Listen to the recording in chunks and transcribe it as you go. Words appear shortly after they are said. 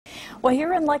Well,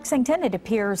 here in Lexington, it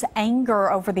appears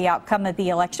anger over the outcome of the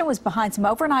election was behind some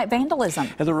overnight vandalism.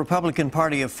 The Republican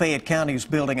Party of Fayette County's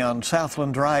building on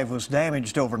Southland Drive was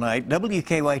damaged overnight.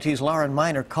 WKYT's Lauren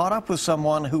Miner caught up with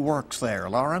someone who works there.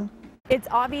 Lauren? It's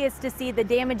obvious to see the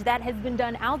damage that has been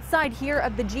done outside here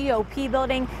of the GOP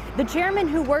building. The chairman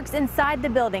who works inside the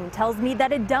building tells me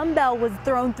that a dumbbell was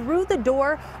thrown through the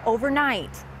door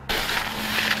overnight.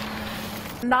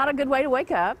 Not a good way to wake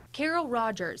up. Carol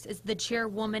Rogers is the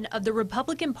chairwoman of the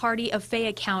Republican Party of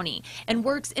Fayette County and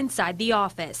works inside the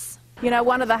office. You know,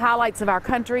 one of the highlights of our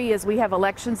country is we have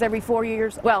elections every 4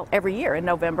 years, well, every year in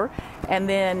November, and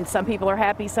then some people are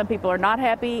happy, some people are not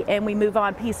happy, and we move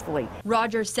on peacefully.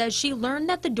 Rogers says she learned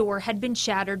that the door had been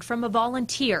shattered from a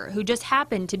volunteer who just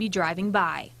happened to be driving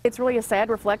by. It's really a sad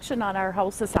reflection on our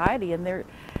whole society, and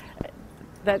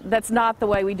that's not the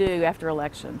way we do after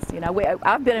elections. You know,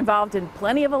 I've been involved in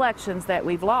plenty of elections that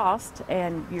we've lost,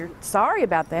 and you're sorry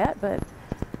about that, but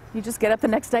you just get up the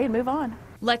next day and move on.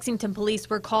 Lexington police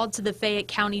were called to the Fayette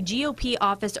County GOP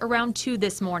office around 2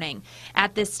 this morning.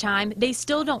 At this time, they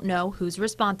still don't know who's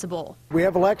responsible. We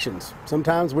have elections.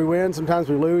 Sometimes we win, sometimes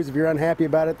we lose. If you're unhappy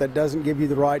about it, that doesn't give you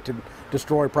the right to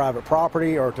destroy private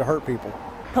property or to hurt people.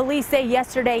 Police say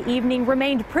yesterday evening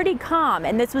remained pretty calm,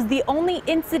 and this was the only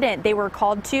incident they were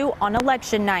called to on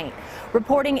election night.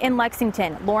 Reporting in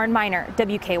Lexington, Lauren Miner,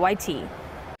 WKYT.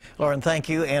 Lauren, thank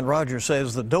you. And Roger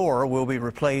says the door will be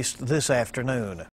replaced this afternoon.